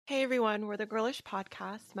Hey everyone, we're the Girlish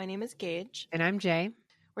Podcast. My name is Gage. And I'm Jay.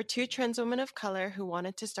 We're two trans women of color who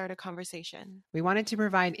wanted to start a conversation. We wanted to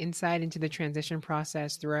provide insight into the transition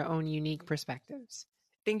process through our own unique perspectives.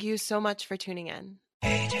 Thank you so much for tuning in.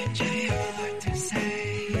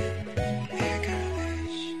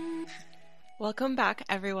 Welcome back,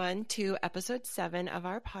 everyone, to episode 7 of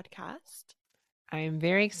our podcast. I am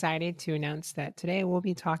very excited to announce that today we'll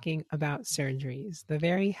be talking about surgeries, the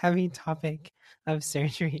very heavy topic of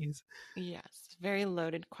surgeries. Yes, very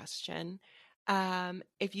loaded question.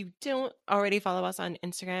 If you don't already follow us on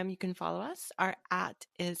Instagram, you can follow us. Our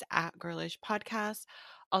is at Girlish Podcast.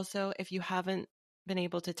 Also, if you haven't been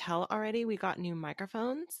able to tell already, we got new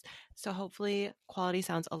microphones. So hopefully quality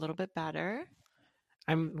sounds a little bit better.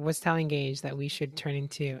 I was telling Gage that we should turn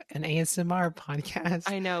into an ASMR podcast.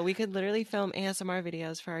 I know, we could literally film ASMR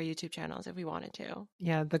videos for our YouTube channels if we wanted to.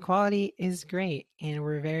 Yeah, the quality is great. And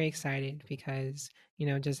we're very excited because,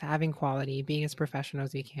 just having quality, being as professional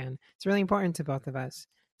as we can, it's really important to both of us.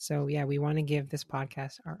 So, yeah, we want to give this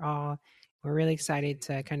podcast our all. We're really excited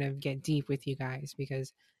to kind of get deep with you guys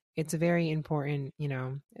because it's a very important,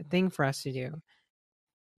 thing for us to do.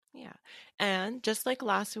 Yeah. And just like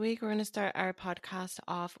last week, we're going to start our podcast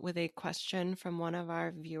off with a question from one of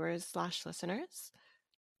our viewers/listeners.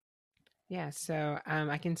 Yeah, so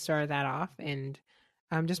I can start that off. And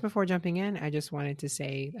just before jumping in, I just wanted to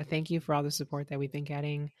say a thank you for all the support that we've been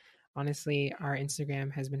getting. Honestly, our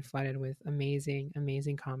Instagram has been flooded with amazing,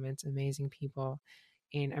 amazing comments, amazing people,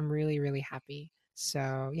 and I'm really, really happy.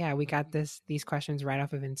 So yeah, we got these questions right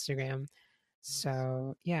off of Instagram.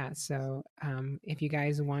 So yeah, so if you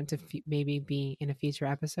guys want to maybe be in a future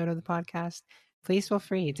episode of the podcast, please feel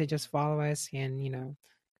free to just follow us and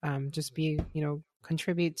just be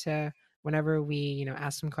contribute to whenever we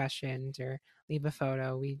ask some questions or leave a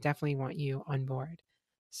photo. We definitely want you on board.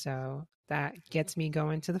 So that gets me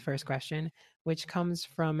going to the first question, which comes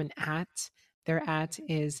from an at. Their at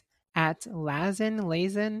is at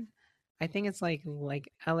Lazen. I think it's like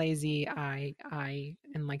Lazii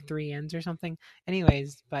and like three N's or something.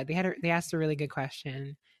 Anyways, but they asked a really good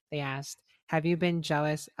question. They asked, "Have you been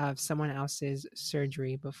jealous of someone else's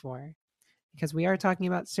surgery before?" Because we are talking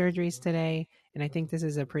about surgeries today, and I think this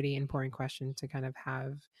is a pretty important question to kind of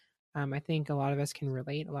have. I think a lot of us can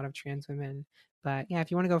relate, a lot of trans women. But yeah,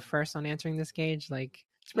 if you want to go first on answering this, Gage, like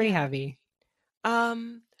it's pretty heavy.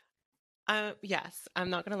 Yes,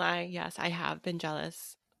 I'm not gonna lie. Yes, I have been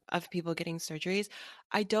jealous of people getting surgeries.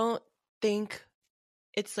 I don't think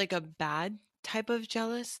it's like a bad type of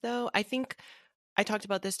jealous, though. I think I talked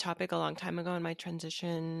about this topic a long time ago on my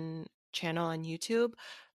transition channel on YouTube.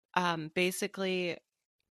 Basically,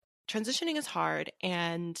 transitioning is hard,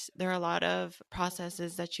 and there are a lot of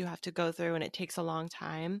processes that you have to go through, and it takes a long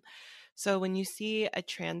time. So when you see a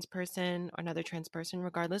trans person or another trans person,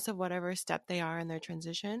 regardless of whatever step they are in their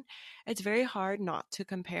transition, it's very hard not to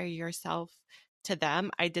compare yourself to them.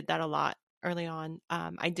 I did that a lot early on.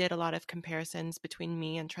 I did a lot of comparisons between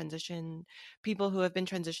me and transition people who have been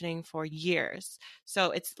transitioning for years. So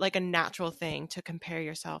it's like a natural thing to compare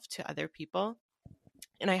yourself to other people.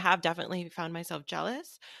 And I have definitely found myself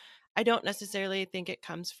jealous. I don't necessarily think it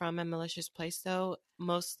comes from a malicious place, though.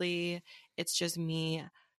 Mostly it's just me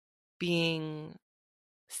being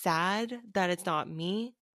sad that it's not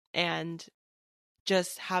me and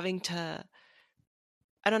just having to,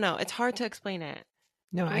 I don't know, it's hard to explain it.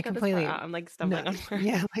 No, Can we I cut this part completely out? I'm like no, stumbling on words.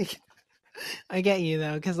 yeah, like I get you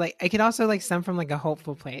though, because like it could also like stem from like a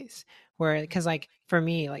hopeful place where, because like for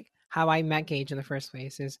me, like how I met Gage in the first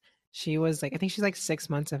place is she was like, I think she's like 6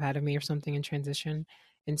 months ahead of me or something in transition,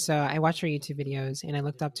 and so I watched her YouTube videos and I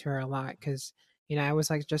looked up to her a lot because I was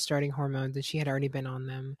like just starting hormones and she had already been on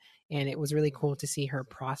them, and it was really cool to see her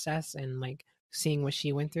process and like seeing what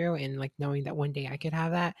she went through and like knowing that one day I could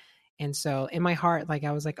have that. And so in my heart, like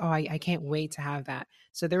I was like, oh, I can't wait to have that.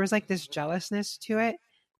 So there was like this jealousness to it,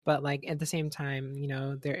 but like at the same time,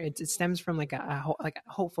 there it stems from like like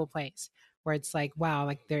a hopeful place where it's like, wow,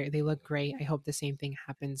 like they look great. I hope the same thing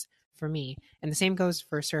happens for me. And the same goes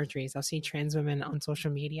for surgeries. I'll see trans women on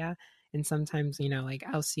social media, and sometimes like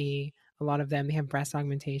I'll see a lot of them, they have breast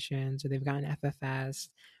augmentations or they've gotten FFS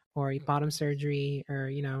or bottom surgery,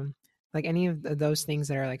 or like any of those things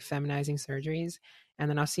that are like feminizing surgeries. And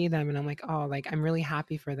then I'll see them and I'm like, oh, like I'm really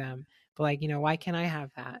happy for them, but like why can't I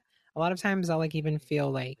have that? A lot of times I'll like even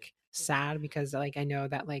feel like sad because like I know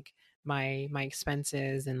that like my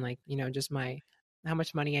expenses and like just my how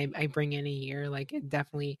much money I bring in a year, like it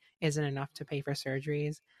definitely isn't enough to pay for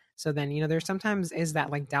surgeries. So then there's sometimes is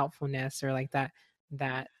that like doubtfulness or like that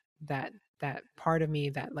that that part of me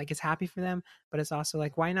that like is happy for them, but it's also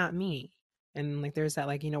like, why not me? And like there's that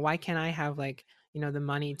like why can't I have like the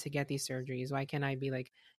money to get these surgeries? Why can't I be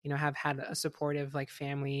like, have had a supportive like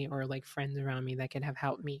family or like friends around me that could have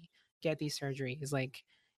helped me get these surgeries? Like,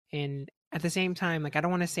 and at the same time, like I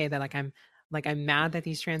don't want to say that like I'm mad that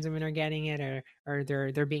these trans women are getting it, or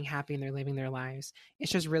they're being happy and they're living their lives.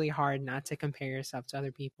 It's just really hard not to compare yourself to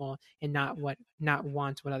other people and not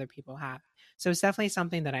want what other people have. So it's definitely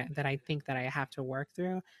something that I think that I have to work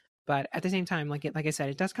through. But at the same time, like I said,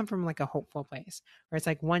 it does come from like a hopeful place where it's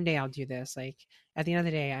like one day I'll do this. Like at the end of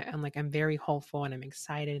the day, I'm very hopeful and I'm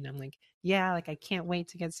excited and I'm like, yeah, like I can't wait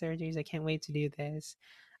to get surgeries. I can't wait to do this.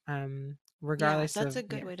 Yeah, Regardless that's of, a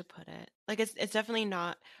good yeah. way to put it. Like it's definitely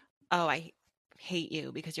not, oh, I hate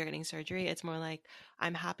you because you're getting surgery. It's more like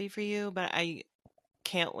I'm happy for you, but I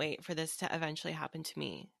can't wait for this to eventually happen to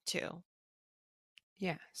me too.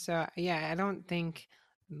 Yeah. So yeah, I don't think,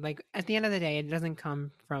 like, at the end of the day, it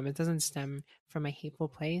doesn't stem from a hateful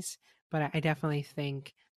place, but I definitely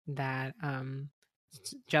think that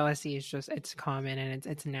jealousy is just, it's common and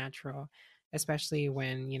it's natural, especially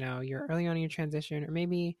when, you're early on in your transition, or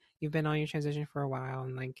maybe you've been on your transition for a while,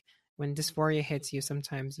 and like when dysphoria hits you,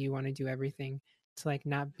 sometimes you want to do everything to like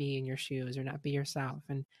not be in your shoes or not be yourself,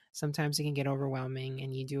 and sometimes it can get overwhelming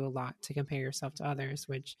and you do a lot to compare yourself to others,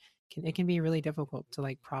 which it can be really difficult to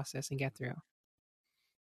like process and get through.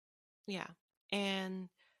 Yeah. And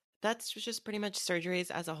that's just pretty much surgeries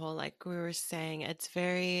as a whole. Like we were saying, it's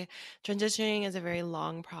very, transitioning is a very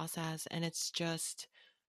long process. And it's just,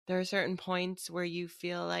 there are certain points where you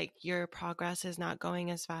feel like your progress is not going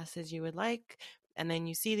as fast as you would like. And then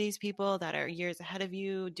you see these people that are years ahead of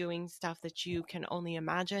you doing stuff that you can only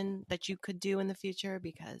imagine that you could do in the future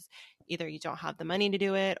because either you don't have the money to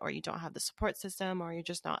do it, or you don't have the support system, or you're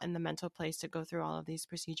just not in the mental place to go through all of these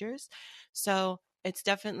procedures. So it's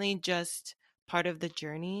definitely just part of the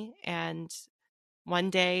journey. And one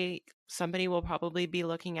day somebody will probably be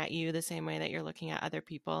looking at you the same way that you're looking at other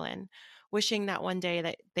people and wishing that one day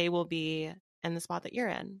that they will be in the spot that you're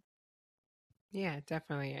in. Yeah,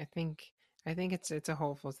 definitely. I think it's a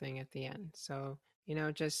hopeful thing at the end. So,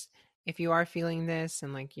 just if you are feeling this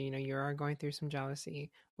and like, you are going through some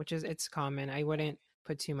jealousy, which is it's common, I wouldn't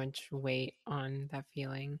put too much weight on that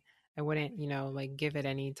feeling. I wouldn't, like give it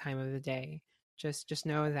any time of the day. Just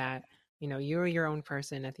know that, you're your own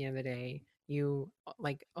person at the end of the day. You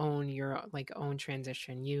like own your like own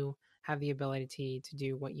transition. You have the ability to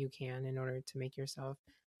do what you can in order to make yourself,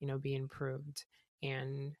 be improved.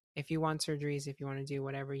 And if you want surgeries, if you want to do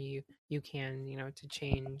whatever you can, to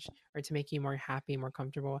change or to make you more happy, more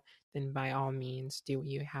comfortable, then by all means do what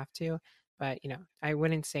you have to. But I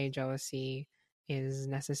wouldn't say jealousy is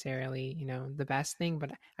necessarily the best thing,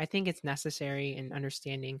 but I think it's necessary in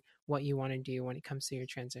understanding what you want to do when it comes to your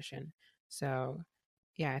transition. So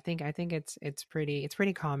yeah, I think it's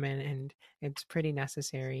pretty common and it's pretty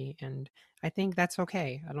necessary, and I think that's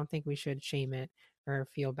okay. I don't think we should shame it or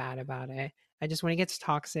feel bad about it. I just, when it gets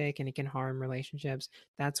toxic and it can harm relationships,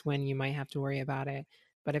 that's when you might have to worry about it.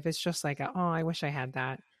 But if it's just like, oh, I wish I had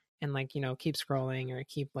that, and like, keep scrolling or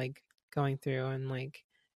keep like going through and like,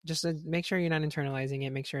 just make sure you're not internalizing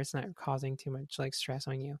it, make sure it's not causing too much like stress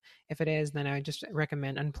on you. If it is, then I would just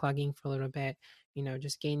recommend unplugging for a little bit,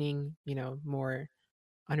 just gaining, more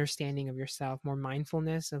understanding of yourself, more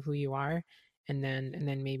mindfulness of who you are, and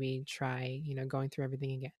then maybe try, going through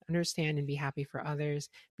everything again. Understand and be happy for others,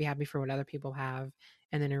 be happy for what other people have,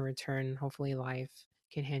 and then in return, hopefully life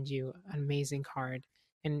can hand you an amazing card,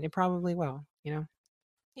 and it probably will.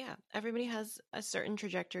 Yeah, everybody has a certain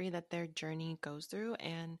trajectory that their journey goes through,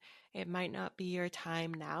 and it might not be your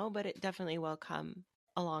time now, but it definitely will come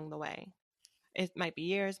along the way. It might be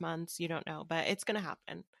years, months, you don't know, but it's going to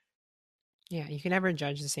happen. Yeah, you can never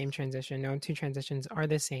judge the same transition. No two transitions are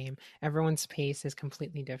the same. Everyone's pace is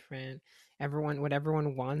completely different. What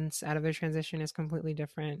everyone wants out of their transition is completely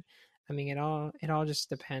different. I mean, it all just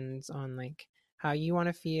depends on like how you want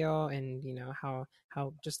to feel, and how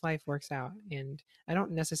just life works out. And I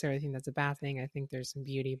don't necessarily think that's a bad thing. I think there's some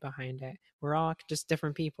beauty behind it. We're all just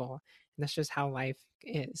different people, and that's just how life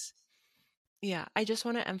is. Yeah, I just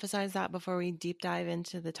want to emphasize that before we deep dive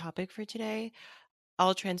into the topic for today.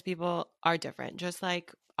 All trans people are different, just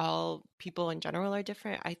like all people in general are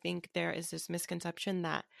different. I think there is this misconception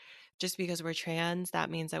that just because we're trans, that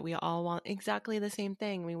means that we all want exactly the same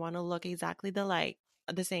thing. We want to look exactly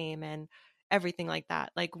the same and everything like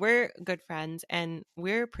that. Like we're good friends and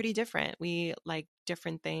we're pretty different. We like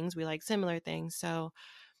different things, we like similar things. So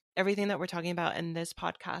everything that we're talking about in this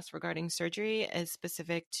podcast regarding surgery is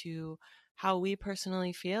specific to how we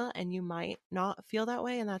personally feel, and you might not feel that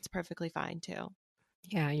way, and that's perfectly fine too.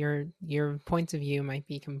 Yeah, your points of view might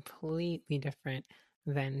be completely different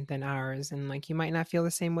than ours, and like you might not feel the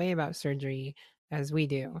same way about surgery as we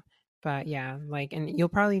do. But yeah, like, and you'll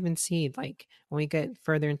probably even see like when we get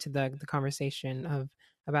further into the conversation of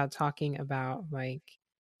about talking about like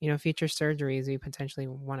future surgeries we potentially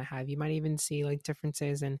want to have. You might even see like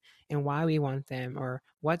differences in why we want them or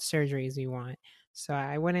what surgeries we want. So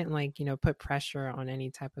I wouldn't like put pressure on any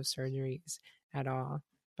type of surgeries at all.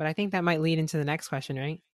 But I think that might lead into the next question,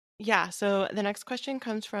 right? Yeah, so the next question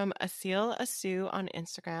comes from Asil Asu on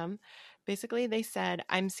Instagram. Basically, they said,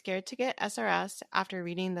 I'm scared to get SRS after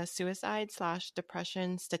reading the suicide slash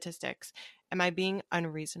depression statistics. Am I being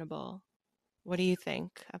unreasonable? What do you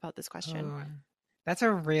think about this question? Oh, that's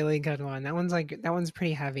a really good one. That one's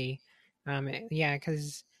pretty heavy. Yeah,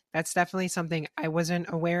 because that's definitely something I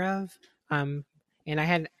wasn't aware of. Um, and I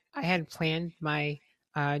had planned my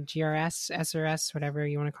GRS, SRS, whatever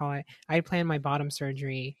you want to call it. I had planned my bottom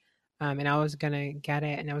surgery, and I was gonna get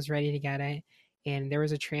it, and I was ready to get it. And there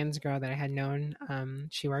was a trans girl that I had known.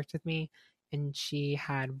 She worked with me, and she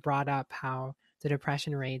had brought up how the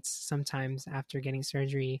depression rates sometimes after getting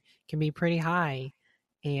surgery can be pretty high,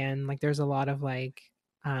 and like there's a lot of like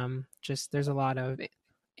just there's a lot of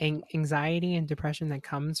anxiety and depression that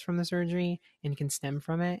comes from the surgery and can stem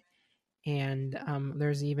from it. And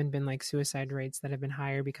there's even been like suicide rates that have been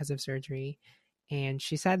higher because of surgery. And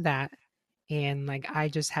she said that, and like I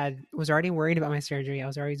just had was already worried about my surgery. I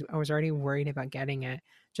was already worried about getting it,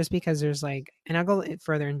 just because there's like, and I'll go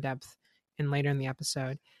further in depth and later in the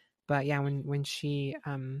episode. But yeah, when she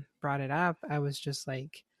brought it up, I was just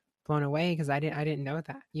like blown away because I didn't know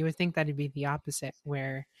that. You would think that it'd be the opposite,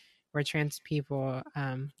 where trans people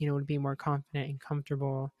would be more confident and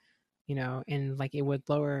comfortable, and like it would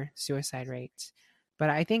lower suicide rates. But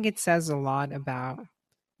I think it says a lot about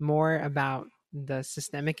more about the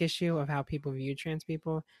systemic issue of how people view trans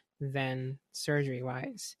people than surgery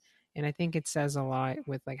wise. And I think it says a lot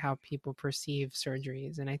with like how people perceive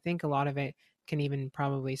surgeries. And I think a lot of it can even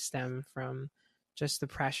probably stem from just the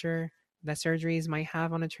pressure that surgeries might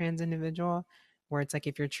have on a trans individual, where it's like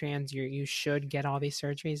if you're trans, you should get all these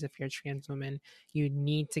surgeries. If you're a trans woman, you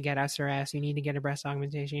need to get SRS, you need to get a breast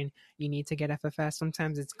augmentation, you need to get FFS.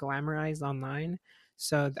 Sometimes it's glamorized online.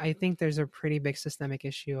 So I think there's a pretty big systemic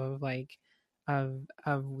issue of like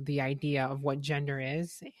of the idea of what gender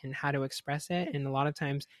is and how to express it, and a lot of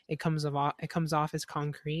times it comes off as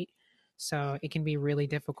concrete, so it can be really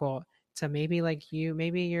difficult to maybe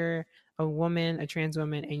you're a woman, a trans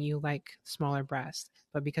woman, and you like smaller breasts,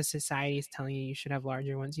 but because society is telling you should have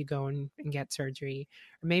larger ones, you go and get surgery.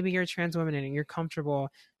 Or maybe you're a trans woman and you're comfortable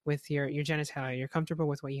with your genitalia, you're comfortable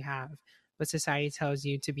with what you have, but society tells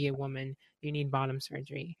you to be a woman, you need bottom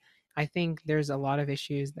surgery. I think there's a lot of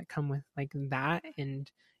issues that come with like that, and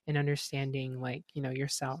understanding like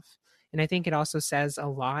yourself. And I think it also says a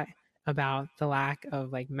lot about the lack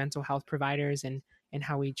of like mental health providers, and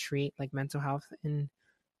how we treat like mental health in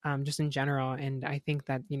just in general. And I think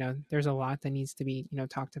that there's a lot that needs to be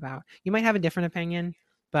talked about. You might have a different opinion,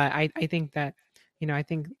 but I think that I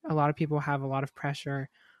think a lot of people have a lot of pressure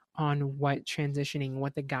on what transitioning,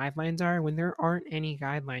 what the guidelines are, when there aren't any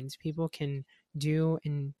guidelines. People can do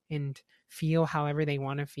and feel however they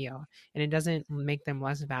want to feel, and it doesn't make them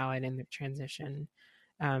less valid in their transition.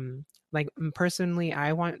 Like personally,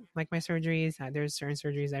 I want like my surgeries. There's certain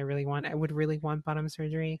surgeries I really want. I would really want bottom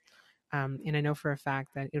surgery, and I know for a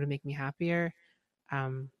fact that it would make me happier.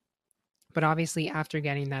 Um, but obviously, after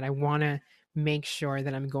getting that, I want to make sure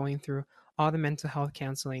that I'm going through all the mental health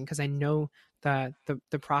counseling, because I know the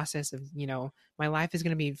process of my life is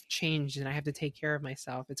going to be changed, and I have to take care of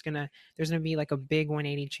myself. There's going to be like a big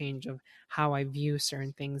 180 change of how I view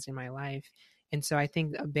certain things in my life. And so I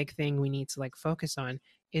think a big thing we need to like focus on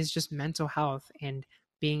is just mental health, and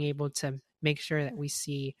being able to make sure that we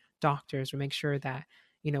see doctors, or make sure that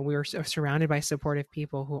we're surrounded by supportive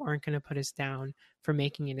people who aren't going to put us down for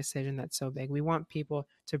making a decision that's so big. We want people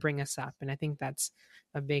to bring us up, and I think that's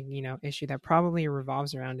a big issue that probably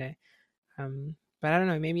revolves around it. But I don't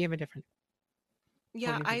know. Maybe you have a different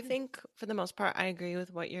Yeah, point of I view. think for the most part, I agree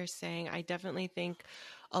with what you're saying. I definitely think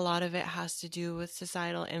a lot of it has to do with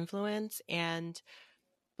societal influence. And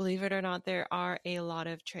believe it or not, there are a lot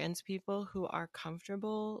of trans people who are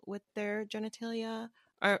comfortable with their genitalia,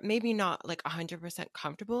 or maybe not like 100%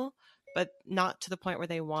 comfortable, but not to the point where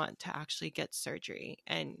they want to actually get surgery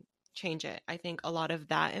and change it. I think a lot of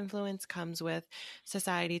that influence comes with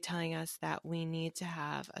society telling us that we need to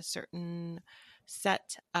have a certain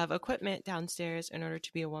set of equipment downstairs in order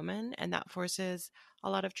to be a woman, and that forces a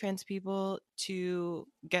lot of trans people to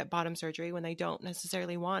get bottom surgery when they don't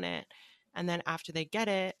necessarily want it. And then after they get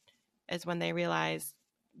it is when they realize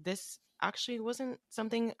this actually wasn't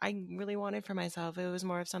something I really wanted for myself. It was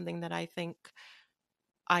more of something that I think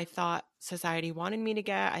I thought society wanted me to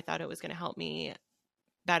get. I thought it was going to help me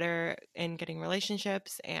better in getting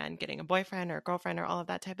relationships and getting a boyfriend or a girlfriend or all of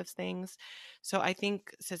that type of things. So I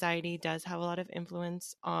think society does have a lot of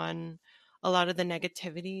influence on a lot of the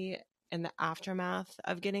negativity and the aftermath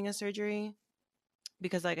of getting a surgery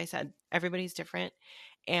because like I said, everybody's different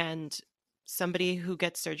and somebody who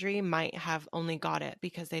gets surgery might have only got it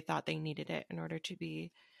because they thought they needed it in order to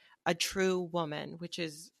be a true woman, which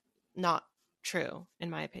is not true,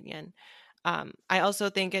 in my opinion. I also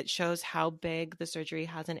think it shows how big the surgery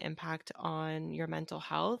has an impact on your mental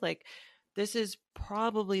health. Like, this is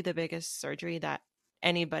probably the biggest surgery that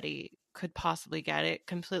anybody could possibly get. It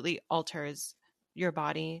completely alters your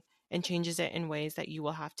body and changes it in ways that you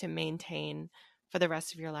will have to maintain for the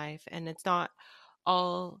rest of your life. And it's not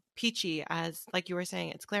all peachy as, like you were saying,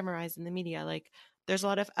 it's glamorized in the media. Like, there's a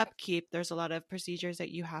lot of upkeep, there's a lot of procedures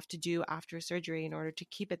that you have to do after surgery in order to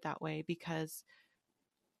keep it that way because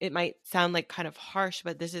it might sound like kind of harsh,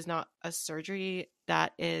 but this is not a surgery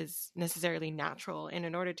that is necessarily natural. And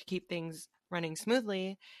in order to keep things running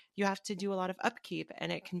smoothly, you have to do a lot of upkeep.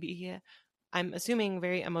 And it can be, I'm assuming,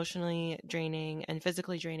 very emotionally draining and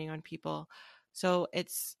physically draining on people. So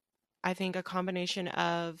it's, I think, a combination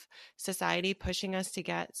of society pushing us to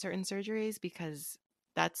get certain surgeries because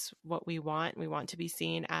that's what we want. We want to be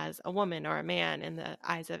seen as a woman or a man in the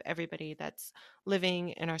eyes of everybody that's living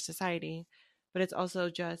in our society, but it's also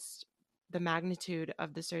just the magnitude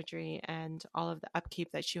of the surgery and all of the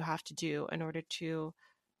upkeep that you have to do in order to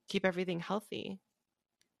keep everything healthy.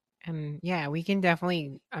 And yeah, we can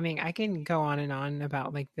definitely, I mean, I can go on and on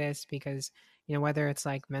about like this because, whether it's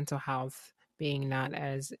like mental health being not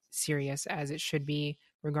as serious as it should be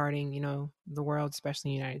regarding, the world,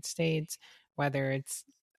 especially the United States, whether it's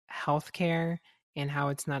healthcare and how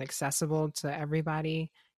it's not accessible to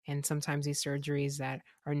everybody. And sometimes these surgeries that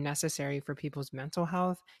are necessary for people's mental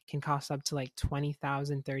health can cost up to like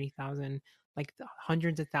 20,000, 30,000, like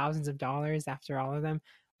hundreds of thousands of dollars after all of them.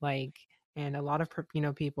 Like, and a lot of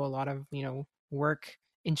people, a lot of work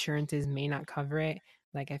insurances may not cover it.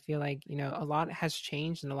 Like I feel like a lot has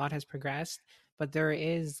changed and a lot has progressed, but there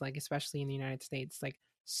is, like, especially in the United States, like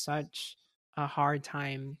such a hard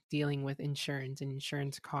time dealing with insurance and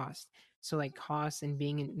insurance costs. So like costs and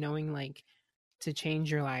being knowing, like, to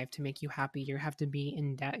change your life to make you happy you have to be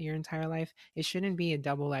in debt your entire life. It shouldn't be a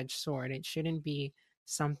double-edged sword. It shouldn't be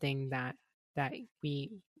something that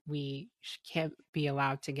we can't be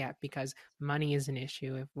allowed to get because money is an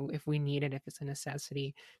issue. If we need it, if it's a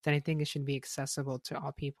necessity, then I think it should be accessible to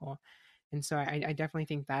all people. And so I definitely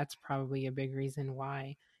think that's probably a big reason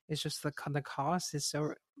why. It's just the cost is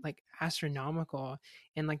so, like, astronomical,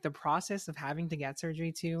 and like the process of having to get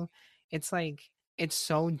surgery too. It's like it's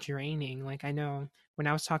so draining. Like, I know when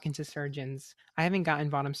I was talking to surgeons, I haven't gotten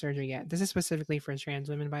bottom surgery yet. This is specifically for trans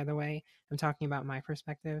women, by the way. I'm talking about my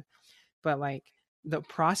perspective, but like the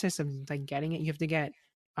process of like getting it, you have to get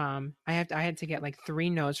I had to get like 3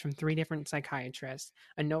 notes from 3 different psychiatrists,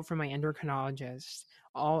 a note from my endocrinologist,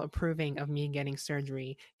 all approving of me getting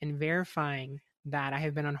surgery and verifying that I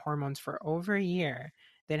have been on hormones for over a year,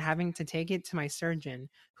 then having to take it to my surgeon,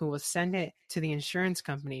 who will send it to the insurance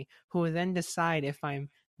company, who will then decide if I'm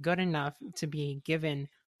good enough to be given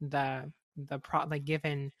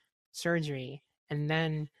given surgery. And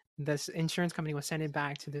then this insurance company will send it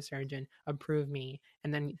back to the surgeon, approve me,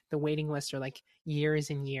 and then the waiting lists are like years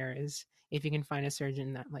and years if you can find a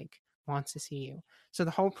surgeon that like wants to see you. So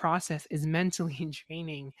the whole process is mentally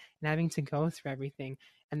draining and having to go through everything,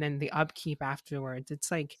 and then the upkeep afterwards.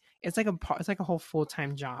 It's like a whole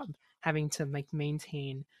full-time job having to like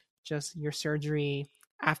maintain just your surgery,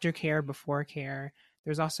 aftercare, before care.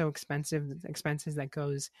 There's also expenses that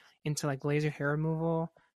goes into like laser hair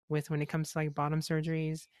removal with when it comes to like bottom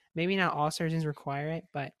surgeries. Maybe not all surgeons require it,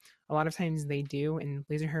 but a lot of times they do. And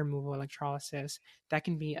laser hair removal, electrolysis, that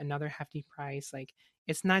can be another hefty price. Like,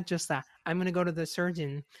 it's not just that I'm going to go to the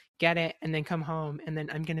surgeon, get it, and then come home and then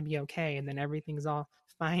I'm going to be okay and then everything's all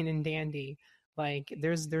fine and dandy. Like,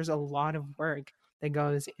 there's a lot of work that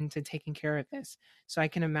goes into taking care of this. So I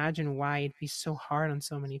can imagine why it'd be so hard on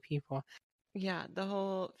so many people. Yeah, the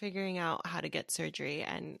whole figuring out how to get surgery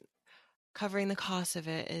and covering the cost of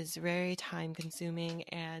it is very time consuming.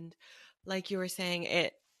 And like you were saying,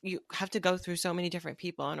 you have to go through so many different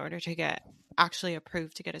people in order to get actually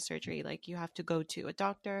approved to get a surgery. Like, you have to go to a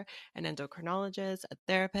doctor, an endocrinologist, a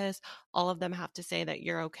therapist. All of them have to say that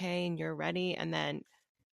you're okay and you're ready. And then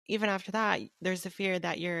even after that, there's the fear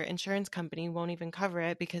that your insurance company won't even cover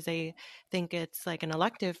it because they think it's like an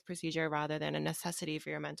elective procedure rather than a necessity for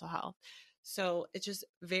your mental health. So it's just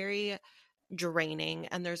very draining.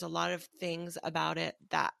 And there's a lot of things about it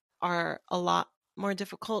that are a lot more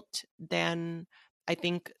difficult than I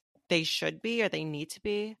think they should be or they need to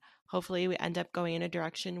be. Hopefully, we end up going in a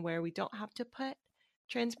direction where we don't have to put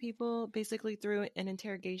trans people basically through an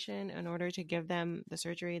interrogation in order to give them the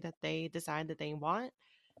surgery that they decide that they want.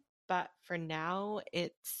 But for now,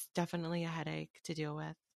 it's definitely a headache to deal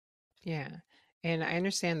with. Yeah. And I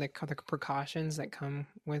understand the precautions that come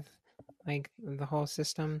with like the whole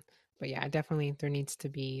system, but yeah, definitely there needs to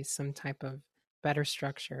be some type of better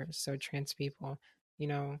structure so trans people, you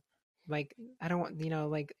know, like I don't want,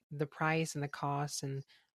 like the price and the costs and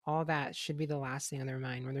all that should be the last thing on their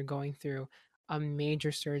mind when they're going through a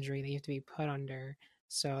major surgery that you have to be put under.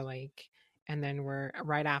 So like and then we're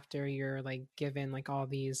right after you're like given like all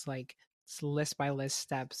these like list by list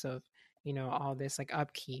steps of all this like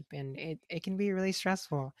upkeep, and it can be really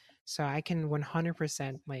stressful. So I can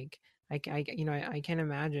 100% like I can't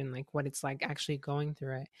imagine like what it's like actually going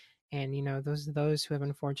through it. And those who have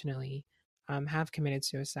unfortunately have committed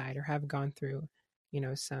suicide or have gone through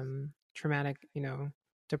some traumatic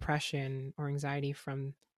depression or anxiety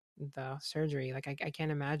from the surgery, like I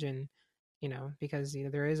can't imagine, because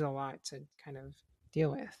there is a lot to kind of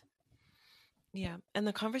deal with. Yeah. And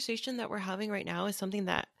the conversation that we're having right now is something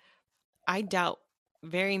that I doubt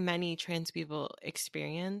very many trans people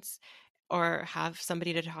experience or have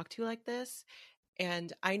somebody to talk to like this.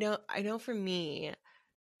 And I know for me,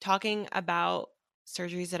 talking about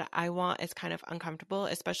surgeries that I want is kind of uncomfortable,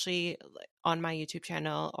 especially like, on my YouTube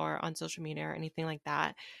channel or on social media or anything like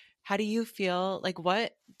that. How do you feel? Like,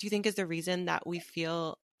 what do you think is the reason that we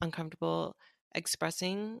feel uncomfortable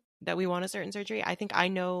expressing that we want a certain surgery? I think I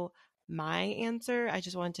know my answer. I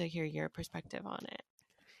just want to hear your perspective on it.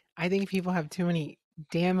 I think people have too many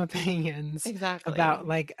damn opinions Exactly. about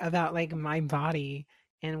my body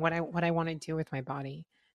and what I want to do with my body.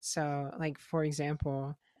 So, like for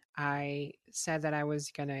example, I said that I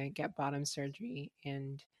was gonna get bottom surgery,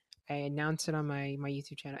 and I announced it on my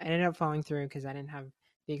YouTube channel. I ended up falling through because I didn't have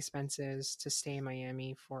the expenses to stay in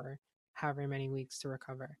Miami for however many weeks to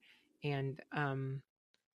recover. And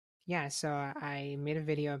yeah, so I made a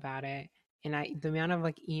video about it, and the amount of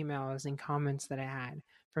like emails and comments that I had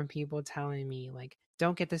from people telling me like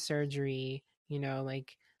don't get the surgery,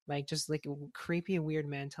 like just like creepy weird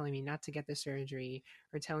men telling me not to get the surgery,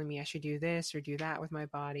 or telling me I should do this or do that with my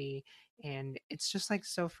body. And it's just like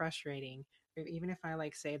so frustrating. Or even if I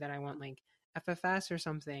like say that I want like FFS or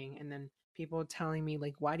something, and then people telling me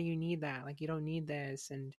like why do you need that, like you don't need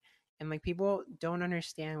this. And like people don't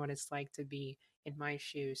understand what it's like to be in my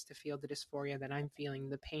shoes, to feel the dysphoria that I'm feeling,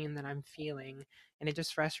 the pain that I'm feeling. And it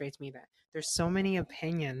just frustrates me that there's so many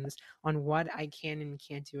opinions on what I can and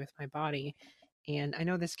can't do with my body. And I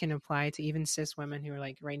know this can apply to even cis women who are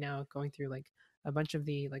like right now going through like a bunch of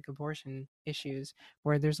the like abortion issues,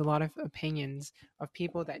 where there's a lot of opinions of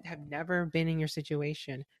people that have never been in your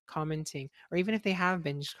situation commenting, or even if they have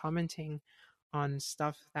been, just commenting on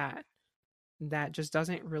stuff that just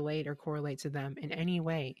doesn't relate or correlate to them in any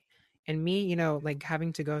way. And me, like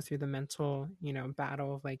having to go through the mental,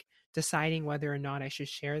 battle of like deciding whether or not I should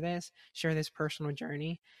share this personal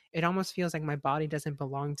journey. It almost feels like my body doesn't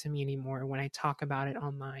belong to me anymore when I talk about it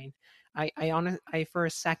online. I for a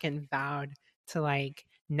second vowed to like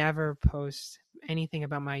never post anything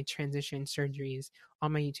about my transition surgeries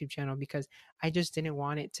on my YouTube channel, because I just didn't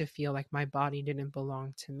want it to feel like my body didn't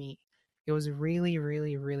belong to me. It was really,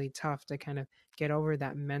 really, really tough to kind of get over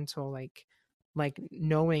that mental like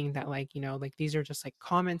knowing that like like these are just like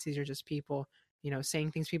comments, these are just people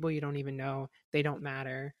saying things, people you don't even know, they don't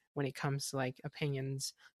matter when it comes to like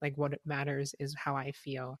opinions. Like what matters is how I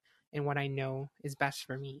feel and what I know is best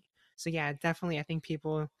for me. So yeah, definitely I think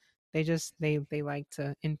people, they like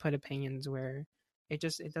to input opinions where it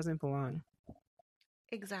doesn't belong.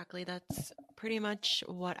 Exactly. That's pretty much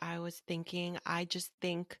what I was thinking. I just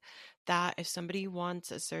think that if somebody wants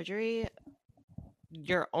a surgery,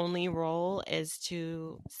 your only role is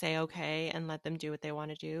to say okay and let them do what they want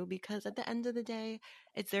to do, because at the end of the day,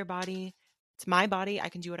 it's their body. It's my body. I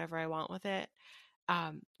can do whatever I want with it.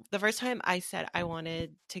 Um, the first time I said I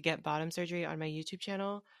wanted to get bottom surgery on my YouTube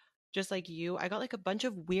channel, just like you, I got like a bunch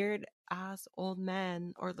of weird ass old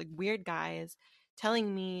men or like weird guys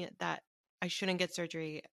telling me that I shouldn't get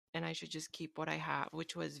surgery and I should just keep what I have,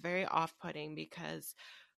 which was very off putting because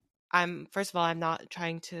first of all, I'm not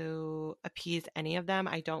trying to appease any of them.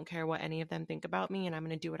 I don't care what any of them think about me and I'm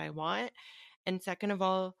going to do what I want. And second of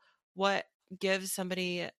all, what gives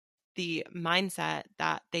somebody the mindset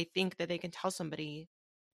that they think that they can tell somebody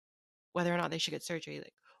whether or not they should get surgery?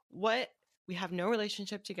 Like, what? We have no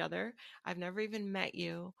relationship together. I've never even met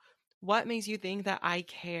you. What makes you think that I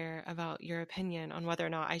care about your opinion on whether or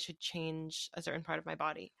not I should change a certain part of my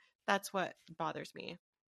body? That's what bothers me.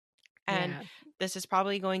 And Yeah. this is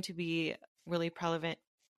probably going to be really prevalent.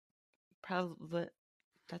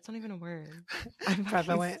 That's not even a word. I'm fucking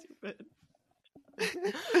Prevalent. stupid.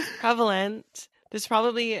 Prevalent. This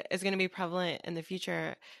probably is going to be prevalent in the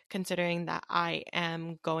future, considering that I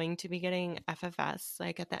am going to be getting FFS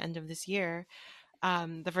like at the end of this year.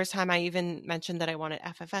 The first time I even mentioned that I wanted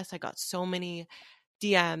FFS, I got so many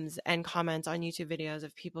DMs and comments on YouTube videos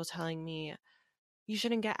of people telling me, you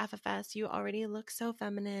shouldn't get FFS. You already look so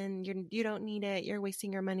feminine. You don't need it. You're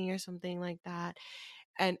wasting your money or something like that.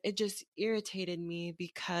 And it just irritated me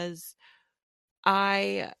because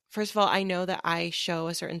first of all, I know that I show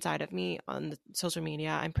a certain side of me on the social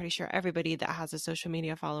media. I'm pretty sure everybody that has a social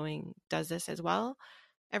media following does this as well.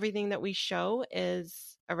 Everything that we show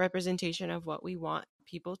is a representation of what we want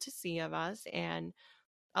people to see of us. And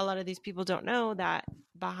a lot of these people don't know that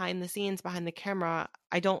behind the scenes, behind the camera,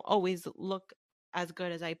 I don't always look as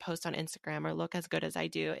good as I post on Instagram or look as good as I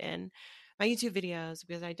do in my YouTube videos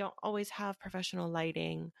because I don't always have professional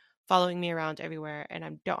lighting following me around everywhere and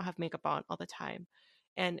I don't have makeup on all the time.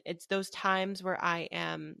 And it's those times where I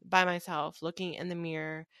am by myself looking in the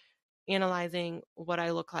mirror, analyzing what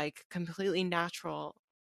I look like completely natural,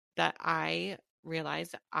 that I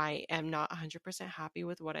realize I am not 100% happy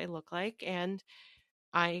with what I look like. And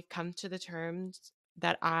I come to the terms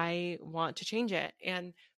that I want to change it.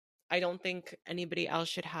 And I don't think anybody else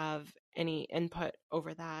should have any input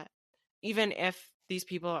over that. Even if these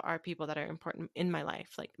people are people that are important in my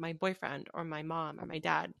life, like my boyfriend or my mom or my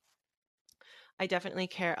dad, I definitely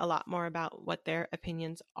care a lot more about what their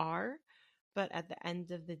opinions are. But at the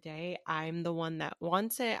end of the day, I'm the one that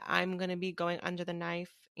wants it. I'm going to be going under the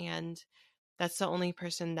knife. And that's the only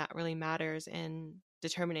person that really matters in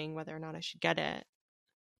determining whether or not I should get it.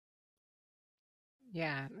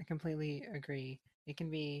 Yeah, I completely agree. It can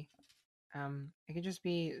just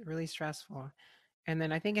be really stressful. And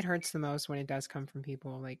then I think it hurts the most when it does come from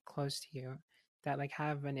people like close to you that like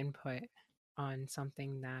have an input on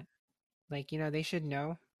something that like, they should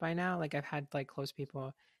know by now. Like I've had like close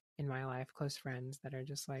people in my life, close friends that are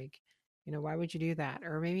just like, why would you do that?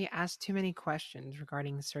 Or maybe ask too many questions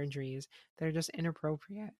regarding surgeries that are just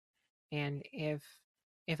inappropriate. And if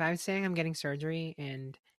I'm saying I'm getting surgery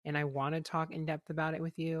and I want to talk in depth about it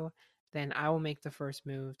with you, then I will make the first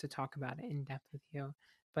move to talk about it in depth with you.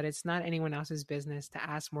 But it's not anyone else's business to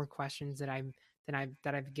ask more questions that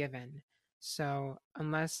I've given. So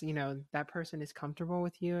unless that person is comfortable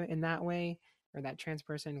with you in that way, or that trans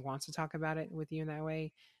person wants to talk about it with you in that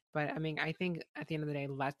way, but I mean, I think at the end of the day,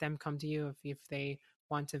 let them come to you if they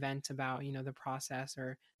want to vent about the process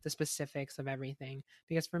or the specifics of everything.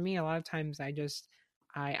 Because for me, a lot of times I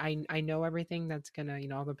know everything that's gonna,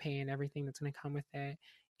 all the pain, everything that's gonna come with it,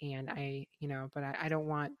 and but I don't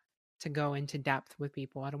want to go into depth with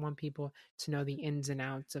people. I don't want people to know the ins and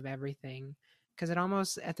outs of everything, because it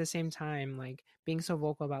almost at the same time, like being so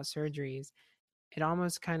vocal about surgeries, it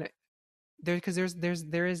almost kind of because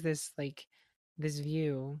there is this like this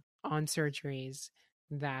view on surgeries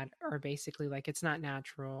that are basically like it's not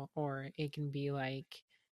natural, or it can be like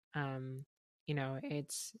um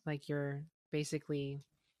it's like you're basically,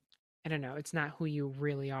 I don't know, it's not who you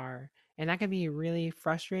really are. And that can be really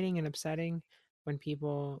frustrating and upsetting when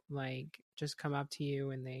people like just come up to you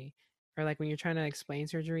and they or like when you're trying to explain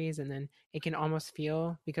surgeries, and then it can almost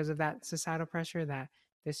feel because of that societal pressure that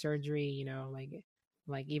the surgery,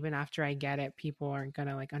 like even after I get it, people aren't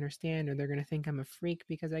gonna like understand, or they're gonna think I'm a freak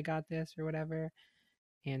because I got this or whatever.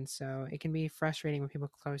 And so it can be frustrating when people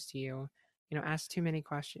close to you, ask too many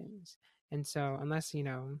questions. And so unless,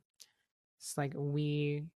 it's like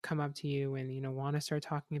we come up to you and want to start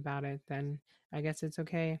talking about it, then I guess it's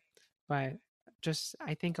okay. But just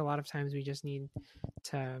I think a lot of times we just need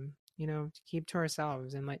to to keep to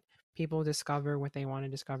ourselves and let people discover what they want to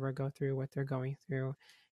discover, go through what they're going through.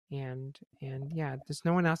 And yeah, there's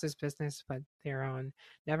no one else's business but their own.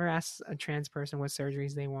 Never ask a trans person what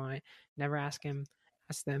surgeries they want. Never ask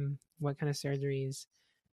them what kind of surgeries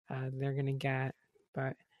they're gonna get.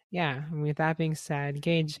 But yeah, with that being said,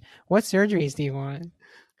 Gage, what surgeries do you want?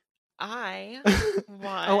 I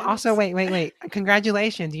Oh, also, want, wait.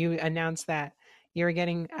 Congratulations. You announced that you were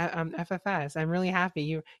getting FFS. I'm really happy.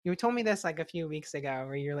 You told me this like a few weeks ago,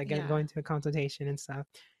 where you're like gonna go yeah, into a consultation and stuff.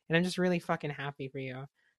 And I'm just really fucking happy for you.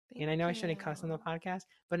 And I thank know I shouldn't cuss on the you. podcast,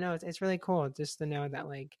 but no, it's really cool just to know that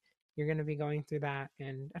like you're gonna be going through that.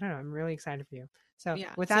 And I don't know, I'm really excited for you. So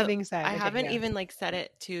Yeah. with that So being said, I okay, haven't yeah. even like set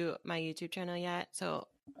it to my YouTube channel yet. So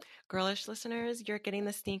girlish listeners, you're getting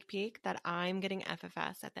the sneak peek that I'm getting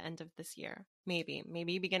FFS at the end of this year.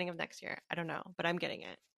 Maybe beginning of next year. I don't know, but I'm getting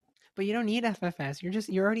it. But you don't need FFS.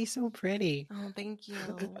 You're already so pretty. Oh, thank you.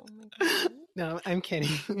 Oh my god. No, I'm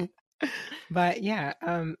kidding. But yeah,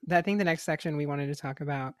 I think the next section we wanted to talk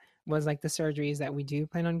about was like the surgeries that we do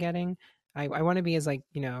plan on getting. I want to be as like,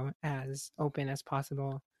 as open as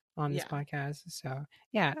possible on this Yeah, podcast. So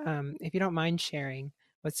yeah, if you don't mind sharing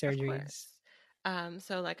what of surgeries. course.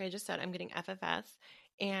 So like I just said, I'm getting FFS,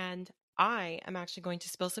 and I am actually going to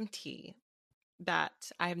spill some tea that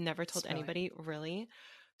I have never told Spill it. anybody really.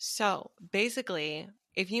 So basically,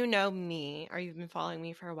 if you know me or you've been following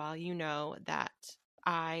me for a while, you know that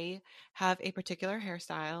I have a particular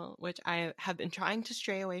hairstyle which I have been trying to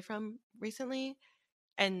stray away from recently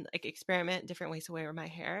and like experiment different ways to wear my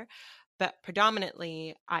hair. But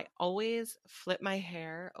predominantly, I always flip my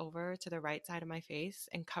hair over to the right side of my face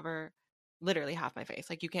and cover literally half my face.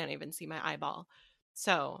 Like you can't even see my eyeball.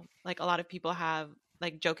 So, like a lot of people have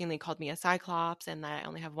like jokingly called me a cyclops and that I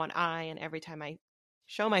only have one eye. And every time I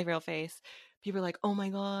show my real face, people are like, oh my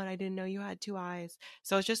God, I didn't know you had two eyes.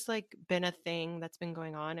 So it's just like been a thing that's been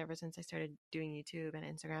going on ever since I started doing YouTube and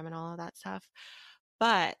Instagram and all of that stuff.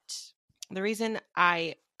 But the reason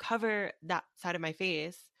I cover that side of my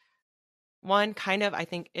face, one, kind of, I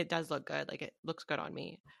think it does look good. Like it looks good on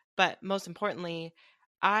me. But most importantly,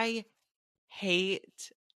 I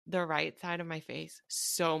hate the right side of my face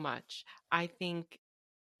so much. I think,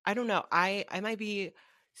 I don't know, I might be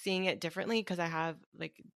seeing it differently because I have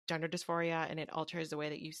like gender dysphoria and it alters the way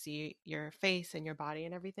that you see your face and your body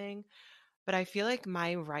and everything. But I feel like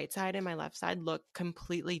my right side and my left side look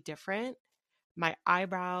completely different. My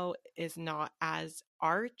eyebrow is not as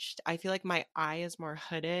arched. I feel like my eye is more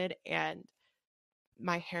hooded and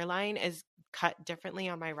my hairline is cut differently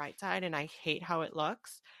on my right side and I hate how it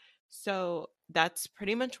looks. So that's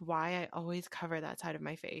pretty much why I always cover that side of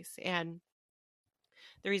my face. And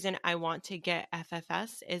the reason I want to get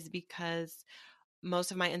FFS is because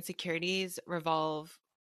most of my insecurities revolve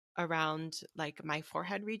around like my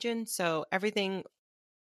forehead region. So everything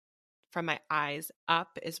from my eyes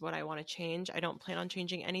up is what I want to change. I don't plan on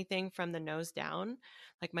changing anything from the nose down,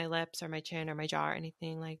 like my lips or my chin or my jaw or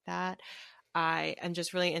anything like that. I am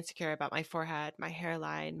just really insecure about my forehead, my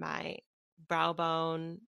hairline, my brow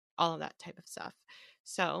bone, all of that type of stuff.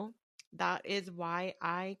 So that is why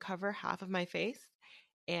I cover half of my face.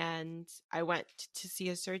 And I went to see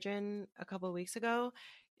a surgeon a couple of weeks ago,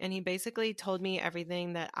 and he basically told me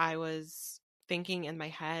everything that I was thinking in my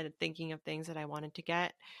head, thinking of things that I wanted to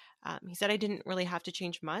get. He said I didn't really have to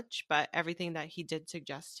change much, but everything that he did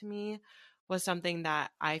suggest to me was something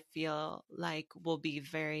that I feel like will be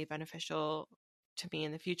very beneficial to me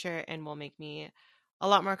in the future and will make me a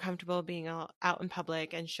lot more comfortable being out in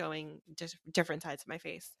public and showing just different sides of my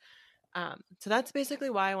face. So that's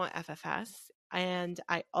basically why I want FFS. And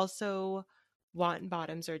I also want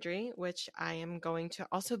bottom surgery, which I am going to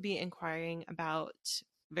also be inquiring about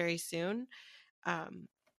very soon. Um,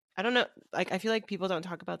 I don't know, like, I feel like people don't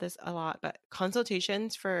talk about this a lot, but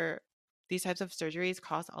consultations for these types of surgeries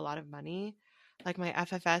cost a lot of money. Like, my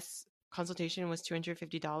FFS consultation was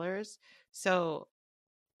 $250. So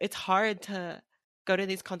it's hard to go to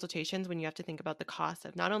these consultations when you have to think about the cost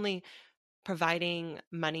of not only providing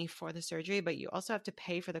money for the surgery, but you also have to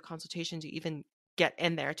pay for the consultation to even get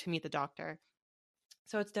in there to meet the doctor.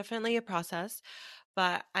 So it's definitely a process,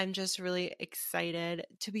 but I'm just really excited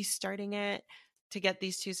to be starting it, to get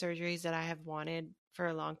these two surgeries that I have wanted for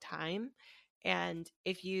a long time. And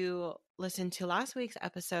if you listened to last week's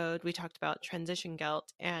episode, we talked about transition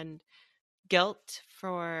guilt and guilt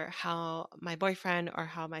for how my boyfriend or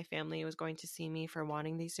how my family was going to see me for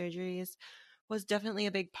wanting these surgeries was definitely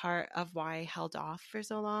a big part of why I held off for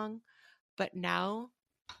so long. But now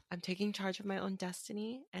I'm taking charge of my own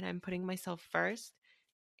destiny and I'm putting myself first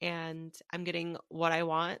and I'm getting what I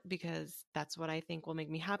want because that's what I think will make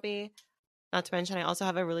me happy. Not to mention, I also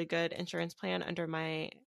have a really good insurance plan under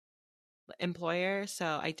my employer. So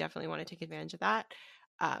I definitely want to take advantage of that.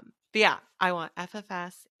 But yeah, I want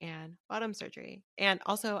FFS and bottom surgery. And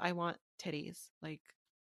also, I want titties. Like,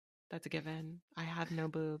 that's a given. I have no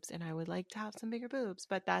boobs and I would like to have some bigger boobs,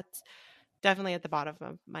 but that's definitely at the bottom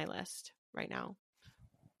of my list right now.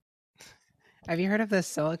 Have you heard of the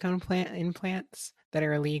silicone plant implants that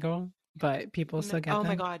are illegal, but people No, still get oh my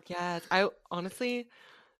them? God, yes. I honestly,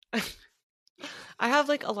 I have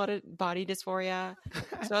like a lot of body dysphoria.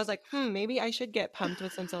 So I was like, maybe I should get pumped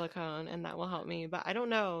with some silicone and that will help me. But I don't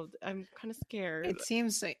know. I'm kind of scared. It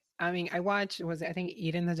seems like, I mean, I watched, was it, I think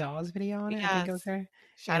Eden the Dolls video on it. I think it was Yes. her.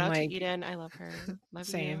 Shout And out to like, Eden. I love her. Love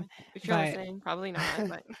same, you. If you're but listening, probably not,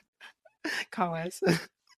 but call us.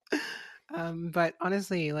 But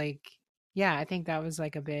honestly, like, yeah, I think that was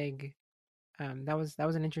like a big, that was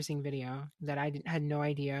an interesting video that I had no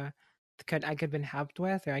idea I could have been helped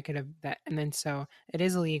with, or I could have that. And then so it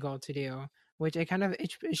is illegal to do, which it kind of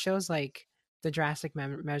it shows like the drastic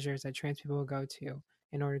measures that trans people will go to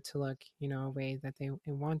in order to look, you know, a way that they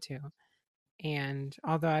want to. And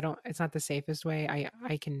although I don't, it's not the safest way.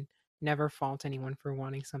 I can never fault anyone for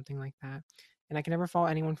wanting something like that, and I can never fault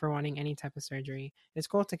anyone for wanting any type of surgery. It's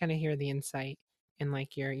cool to kind of hear the insight in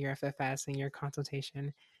like your FFS and your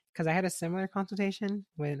consultation, because I had a similar consultation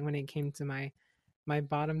when it came to my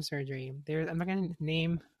bottom surgery. There, I'm not gonna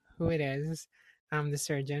name who it is, the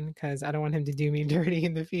surgeon, because I don't want him to do me dirty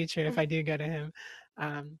in the future if I do go to him.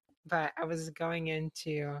 But I was going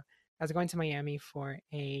to Miami for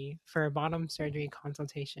a bottom surgery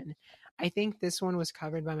consultation. I think this one was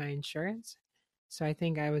covered by my insurance, so I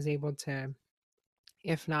think I was able to.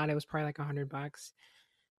 If not, it was probably like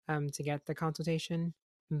 $100 to get the consultation.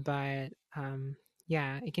 But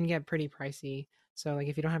yeah, it can get pretty pricey. So like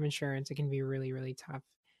if you don't have insurance, it can be really really tough.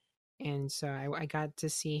 And so I got to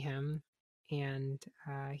see him, and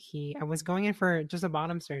I was going in for just a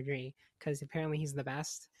bottom surgery because apparently he's the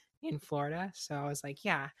best in Florida. So I was like,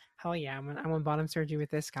 yeah, hell yeah, I want bottom surgery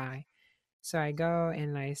with this guy. So I go